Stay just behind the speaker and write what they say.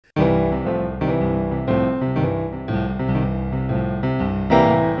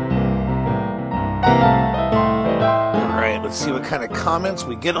Let's see what kind of comments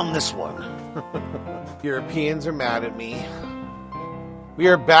we get on this one. Europeans are mad at me. We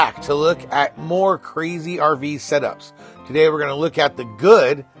are back to look at more crazy RV setups. Today we're going to look at the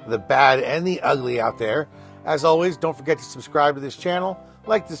good, the bad, and the ugly out there. As always, don't forget to subscribe to this channel,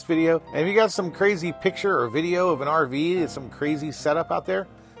 like this video, and if you got some crazy picture or video of an RV, some crazy setup out there,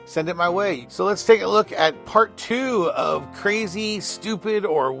 send it my way. So let's take a look at part 2 of crazy, stupid,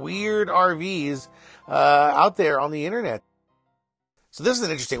 or weird RVs out there on the internet. So this is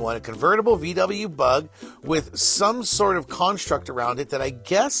an interesting one, a convertible VW Bug with some sort of construct around it that I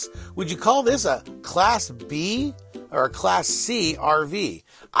guess, would you call this a Class B or a Class C RV?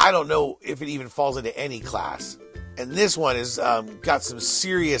 I don't know if it even falls into any class. And this one has got some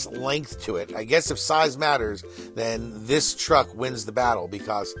serious length to it. I guess if size matters, then this truck wins the battle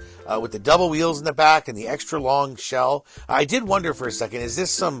because with the double wheels in the back and the extra long shell, I did wonder for a second, is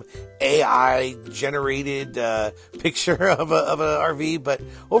this some AI generated picture of a RV? But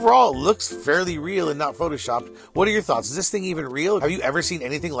overall, it looks fairly real and not photoshopped. What are your thoughts? Is this thing even real? Have you ever seen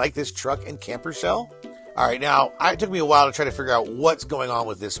anything like this truck and camper shell? All right, now, it took me a while to try to figure out what's going on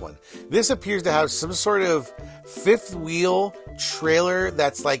with this one. This appears to have some sort of fifth wheel trailer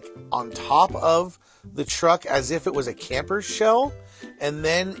that's like on top of the truck as if it was a camper shell, and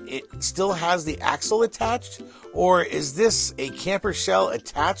then it still has the axle attached? Or is this a camper shell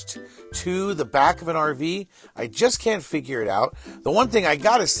attached to the back of an RV? I just can't figure it out. The one thing I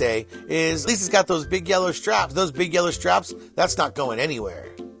gotta say is at least it's got those big yellow straps. Those big yellow straps, that's not going anywhere.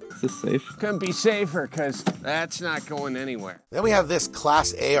 Is this safe? Couldn't be safer because that's not going anywhere. Then we have this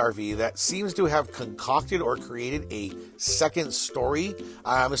Class A RV that seems to have concocted or created a second story.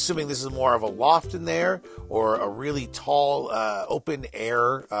 I'm assuming this is more of a loft in there or a really tall open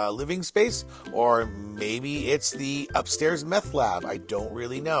air living space, or maybe it's the upstairs meth lab. I don't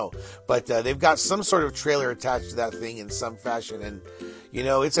really know. But they've got some sort of trailer attached to that thing in some fashion. And, you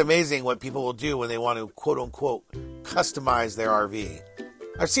know, it's amazing what people will do when they want to, quote unquote, customize their RV.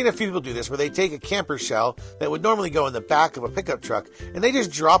 I've seen a few people do this where they take a camper shell that would normally go in the back of a pickup truck and they just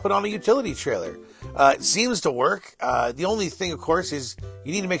drop it on a utility trailer. It seems to work. The only thing, of course, is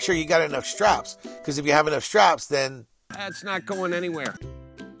you need to make sure you got enough straps, because if you have enough straps, then that's not going anywhere.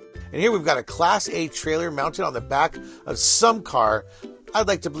 And here we've got a Class A trailer mounted on the back of some car. I'd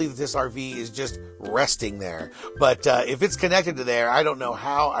like to believe that this RV is just resting there. But if it's connected to there, I don't know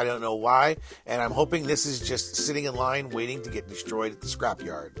how, I don't know why, and I'm hoping this is just sitting in line waiting to get destroyed at the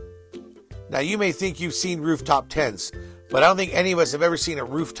scrapyard. Now, you may think you've seen rooftop tents, but I don't think any of us have ever seen a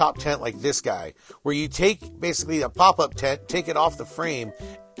rooftop tent like this guy, where you take basically a pop-up tent, take it off the frame,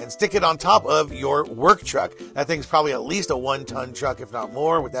 and stick it on top of your work truck. That thing's probably at least a 1-ton truck, if not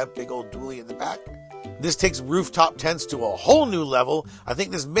more, with that big old dually in the back. This takes rooftop tents to a whole new level. I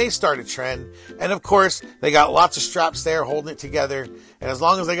think this may start a trend. And of course, they got lots of straps there holding it together. And as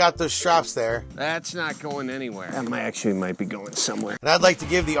long as they got those straps there, that's not going anywhere. That might be going somewhere. And I'd like to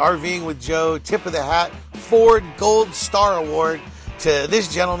give the RVing with Joe tip of the hat Ford Gold Star Award to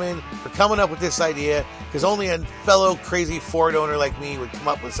this gentleman for coming up with this idea, because only a fellow crazy Ford owner like me would come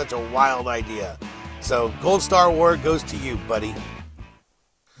up with such a wild idea. So Gold Star Award goes to you, buddy.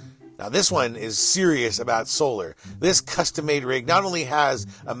 Now this one is serious about solar. This custom-made rig not only has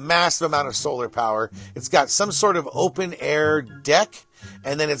a massive amount of solar power, it's got some sort of open air deck,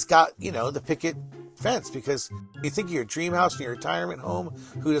 and then it's got, you know, the picket fence, because you think of your dream house and your retirement home,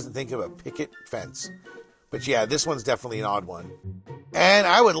 who doesn't think of a picket fence? But yeah, this one's definitely an odd one. And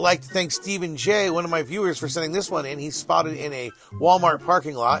I would like to thank Stephen J., one of my viewers, for sending this one in. He spotted in a Walmart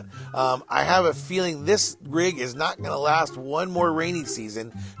parking lot. I have a feeling this rig is not going to last one more rainy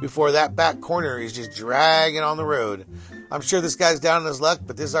season before that back corner is just dragging on the road. I'm sure this guy's down on his luck,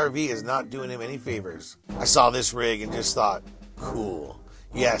 but this RV is not doing him any favors. I saw this rig and just thought, cool.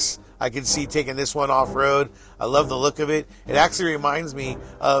 Yes, I can see taking this one off-road. I love the look of it. It actually reminds me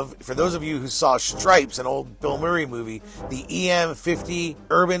of, for those of you who saw Stripes, an old Bill Murray movie, the EM50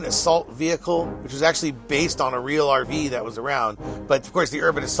 Urban Assault Vehicle, which was actually based on a real RV that was around. But, of course, the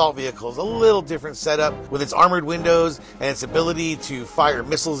Urban Assault Vehicle is a little different setup with its armored windows and its ability to fire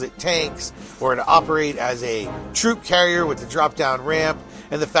missiles at tanks, or to operate as a troop carrier with the drop-down ramp,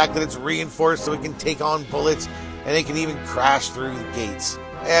 and the fact that it's reinforced so it can take on bullets, and it can even crash through the gates.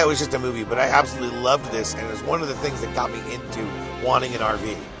 Yeah, it was just a movie, but I absolutely loved this, and it was one of the things that got me into wanting an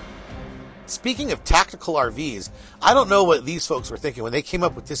RV. Speaking of tactical RVs, I don't know what these folks were thinking when they came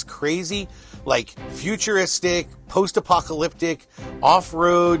up with this crazy, like, futuristic, post-apocalyptic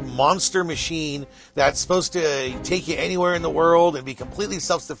off-road monster machine that's supposed to take you anywhere in the world and be completely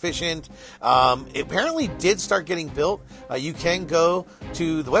self-sufficient. It apparently did start getting built. You can go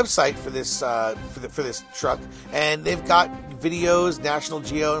to the website for this for this truck, and they've got videos, National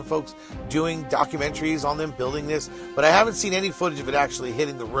Geo and folks doing documentaries on them building this, but I haven't seen any footage of it actually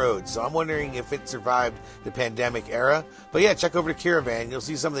hitting the road, so I'm wondering if it survived the pandemic era. But yeah, check over to Caravan. You'll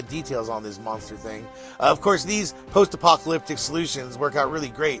see some of the details on this monster thing. Of course, these post-apocalyptic solutions work out really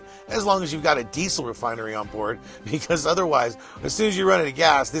great as long as you've got a diesel refinery on board, because otherwise, as soon as you run out of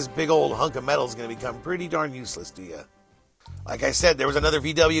gas, this big old hunk of metal is going to become pretty darn useless to you. Like I said, there was another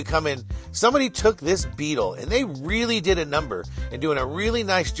VW coming. Somebody took this Beetle, and they really did a number in doing a really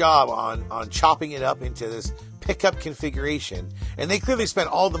nice job on chopping it up into this pickup configuration. And they clearly spent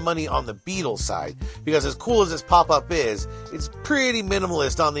all the money on the Beetle side, because as cool as this pop-up is, it's pretty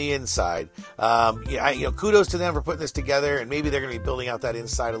minimalist on the inside. Kudos to them for putting this together, and maybe they're going to be building out that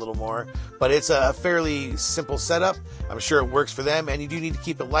inside a little more. But it's a fairly simple setup. I'm sure it works for them, and you do need to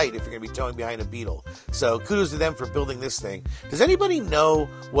keep it light if you're going to be towing behind a Beetle. So kudos to them for building this thing. Does anybody know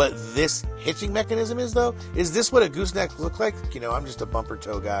what this hitching mechanism is, though? Is this what a gooseneck looks like? I'm just a bumper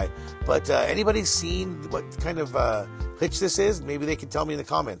tow guy. But anybody seen what kind of hitch this is? Maybe they can tell me in the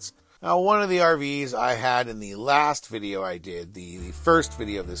comments. Now, one of the RVs I had in the last video I did, the first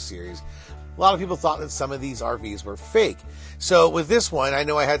video of this series, a lot of people thought that some of these RVs were fake. So with this one, I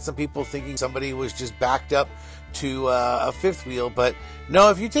know I had some people thinking somebody was just backed up to a fifth wheel, but no,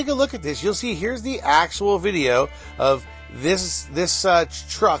 if you take a look at this, you'll see here's the actual video of this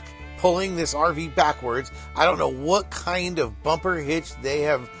truck pulling this RV backwards. I don't know what kind of bumper hitch they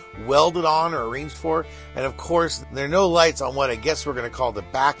have welded on or arranged for, and of course there are no lights on what I guess we're going to call the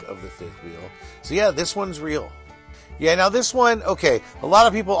back of the fifth wheel. So yeah, this one's real. Yeah, now this one, okay, a lot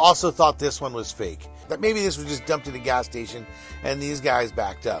of people also thought this one was fake, that maybe this was just dumped at a gas station and these guys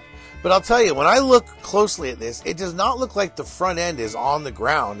backed up. But I'll tell you, when I look closely at this, it does not look like the front end is on the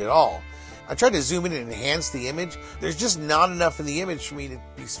ground at all. I tried to zoom in and enhance the image. There's just not enough in the image for me to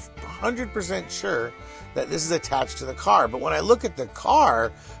be 100% sure that this is attached to the car. But when I look at the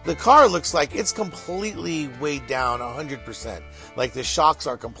car looks like it's completely weighed down 100%. Like the shocks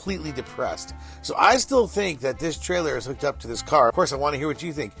are completely depressed. So I still think that this trailer is hooked up to this car. Of course, I want to hear what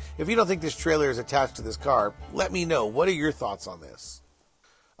you think. If you don't think this trailer is attached to this car, let me know. What are your thoughts on this?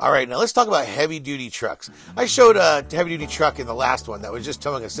 All right, now let's talk about heavy-duty trucks. I showed a heavy-duty truck in the last one that was just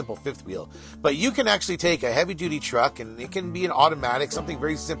towing a simple fifth wheel. But you can actually take a heavy-duty truck, and it can be an automatic, something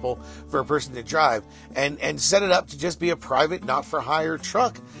very simple for a person to drive, and set it up to just be a private, not-for-hire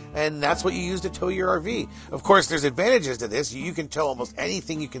truck. And that's what you use to tow your RV. Of course, there's advantages to this. You can tow almost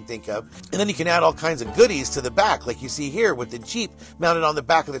anything you can think of. And then you can add all kinds of goodies to the back, like you see here with the Jeep mounted on the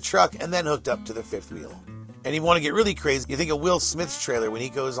back of the truck and then hooked up to the fifth wheel. And you want to get really crazy, you think of Will Smith's trailer when he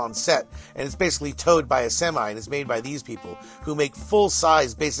goes on set, and it's basically towed by a semi, and it's made by these people who make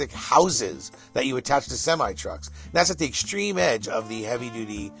full-size basic houses that you attach to semi-trucks. And that's at the extreme edge of the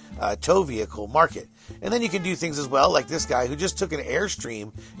heavy-duty tow vehicle market. And then you can do things as well, like this guy who just took an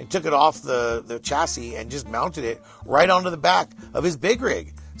Airstream and took it off the chassis and just mounted it right onto the back of his big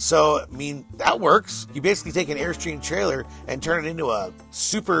rig. So, I mean, that works. You basically take an Airstream trailer and turn it into a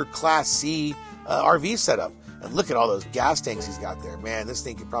super Class C RV setup. And look at all those gas tanks he's got there. Man, this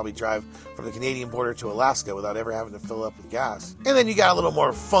thing could probably drive from the Canadian border to Alaska without ever having to fill up with gas. And then you got a little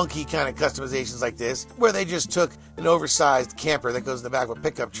more funky kind of customizations like this, where they just took an oversized camper that goes in the back of a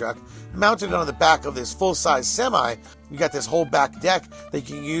pickup truck, mounted it on the back of this full-size semi. You got this whole back deck that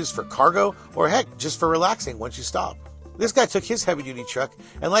you can use for cargo, or heck, just for relaxing once you stop. This guy took his heavy-duty truck,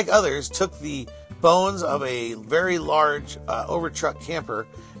 and like others, took the bones of a very large over-truck camper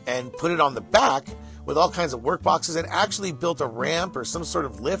and put it on the back with all kinds of work boxes, and actually built a ramp or some sort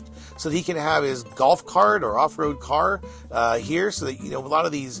of lift so that he can have his golf cart or off-road car here, so that, a lot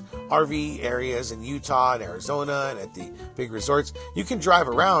of these RV areas in Utah and Arizona and at the big resorts, you can drive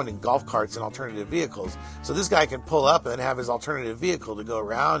around in golf carts and alternative vehicles. So this guy can pull up and have his alternative vehicle to go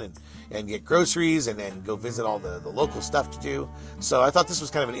around and get groceries and then go visit all the local stuff to do. So I thought this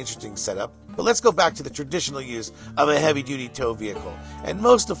was kind of an interesting setup. But let's go back to the traditional use of a heavy-duty tow vehicle. And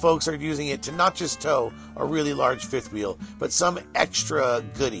most of folks are using it to not just tow a really large fifth wheel, but some extra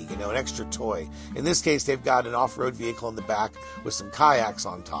goodie, an extra toy. In this case, they've got an off-road vehicle in the back with some kayaks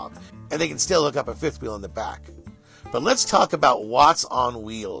on top, and they can still hook up a fifth wheel in the back. But let's talk about what's on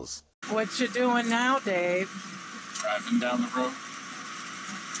wheels. What you doing now, Dave? Driving down the road.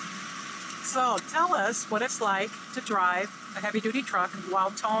 So tell us what it's like to drive a heavy-duty truck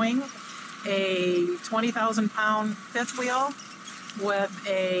while towing a 20,000-pound fifth wheel with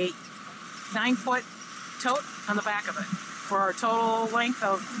a 9-foot tote on the back of it for a total length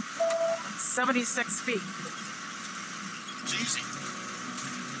of 76 feet. It's easy.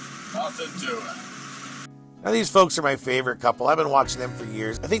 Nothing to it. Now, these folks are my favorite couple. I've been watching them for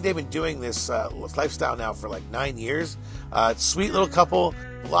years. I think they've been doing this lifestyle now for like 9 years. Sweet little couple,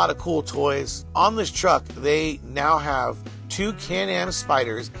 a lot of cool toys. On this truck, they now have 2 Can-Am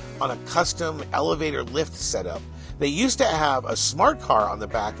Spyders on a custom elevator lift setup. They used to have a smart car on the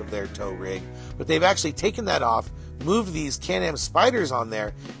back of their tow rig, but they've actually taken that off, moved these Can-Am Spyders on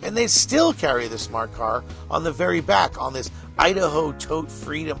there, and they still carry the smart car on the very back on this Idaho Tote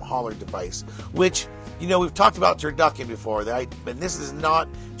Freedom Hauler device, which, you know, we've talked about Turducken before, and this is not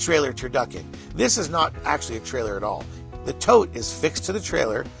trailer Turducken. This is not actually a trailer at all. The tote is fixed to the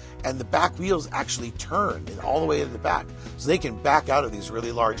trailer, and the back wheels actually turn all the way to the back, so they can back out of these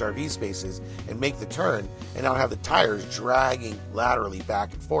really large RV spaces and make the turn, and not have the tires dragging laterally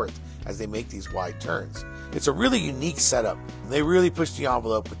back and forth as they make these wide turns. It's a really unique setup. They really push the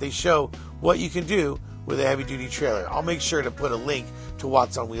envelope, but they show what you can do with a heavy-duty trailer. I'll make sure to put a link to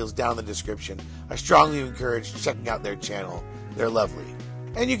Watts on Wheels down in the description. I strongly encourage checking out their channel. They're lovely.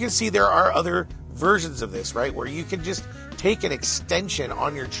 And you can see there are other versions of this, right, where you can just take an extension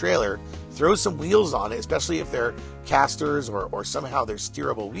on your trailer, throw some wheels on it, especially if they're casters or somehow they're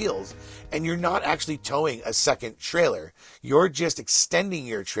steerable wheels, and you're not actually towing a second trailer. You're just extending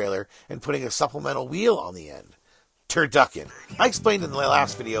your trailer and putting a supplemental wheel on the end. Turducken. I explained in the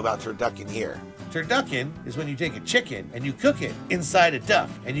last video about turducken here. Turducken is when you take a chicken and you cook it inside a duck,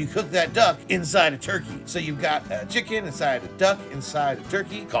 and you cook that duck inside a turkey. So you've got a chicken inside a duck inside a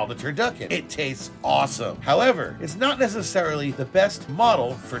turkey called a turducken. It tastes awesome. However, it's not necessarily the best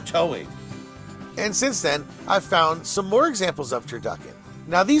model for towing. And since then, I've found some more examples of turducken.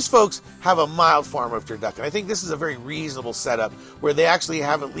 Now, these folks have a mild form of turducken. I think this is a very reasonable setup where they actually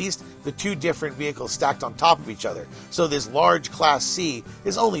have at least the 2 different vehicles stacked on top of each other. So this large Class C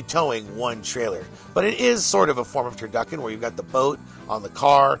is only towing 1 trailer. But it is sort of a form of turducken where you've got the boat on the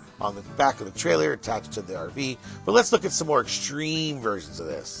car, on the back of the trailer attached to the RV. But let's look at some more extreme versions of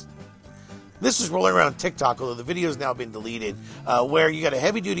this. This is rolling around TikTok, although the video has now been deleted, where you got a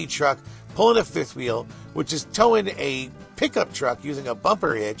heavy-duty truck pulling a fifth wheel, which is towing a pickup truck using a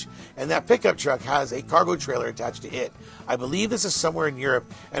bumper hitch, and that pickup truck has a cargo trailer attached to it. I believe this is somewhere in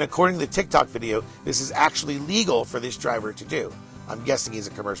Europe, and according to the TikTok video, this is actually legal for this driver to do. I'm guessing he's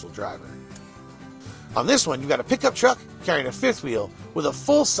a commercial driver. On this one, you've got a pickup truck carrying a fifth wheel with a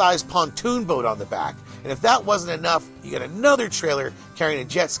full-size pontoon boat on the back. And if that wasn't enough, you got another trailer carrying a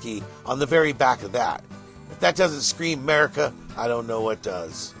jet ski on the very back of that. If that doesn't scream America, I don't know what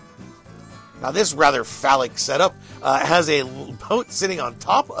does. Now, this rather phallic setup has a boat sitting on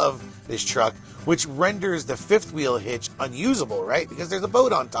top of this truck, which renders the fifth wheel hitch unusable, right? Because there's a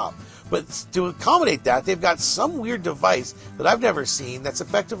boat on top. But to accommodate that, they've got some weird device that I've never seen that's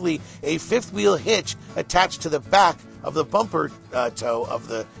effectively a fifth wheel hitch attached to the back of the bumper toe of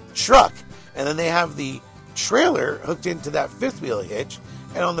the truck. And then they have the trailer hooked into that fifth wheel hitch.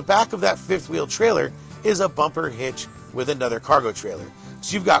 And on the back of that fifth wheel trailer is a bumper hitch with another cargo trailer.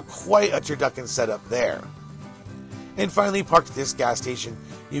 So you've got quite a turducken setup there. And finally, parked at this gas station,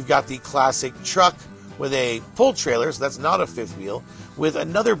 you've got the classic truck with a pull trailer, so that's not a fifth wheel, with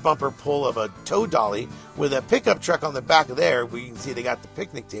another bumper pull of a tow dolly, with a pickup truck on the back of there, where you can see they got the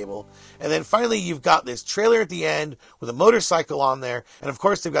picnic table. And then finally, you've got this trailer at the end with a motorcycle on there. And of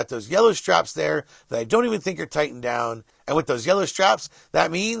course, they've got those yellow straps there that I don't even think are tightened down. And with those yellow straps,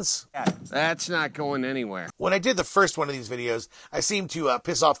 that means... That's not going anywhere. When I did the first one of these videos, I seemed to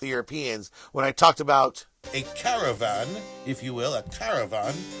piss off the Europeans when I talked about a caravan, if you will, a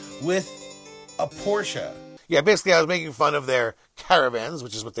caravan with a Porsche. Yeah, basically I was making fun of their caravans,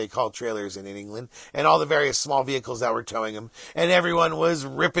 which is what they call trailers in England, and all the various small vehicles that were towing them. And everyone was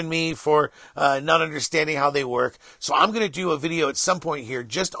ripping me for not understanding how they work. So I'm going to do a video at some point here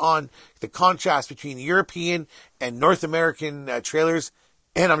just on the contrast between European and North American trailers.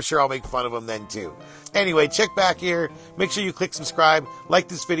 And I'm sure I'll make fun of them then too. Anyway, check back here. Make sure you click subscribe, like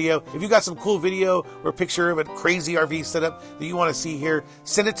this video. If you got some cool video or picture of a crazy RV setup that you want to see here,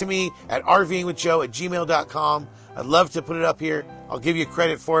 send it to me at RVingWithJoe@gmail.com. I'd love to put it up here. I'll give you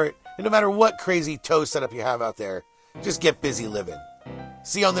credit for it. And no matter what crazy tow setup you have out there, just get busy living.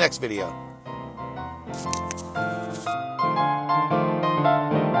 See you on the next video.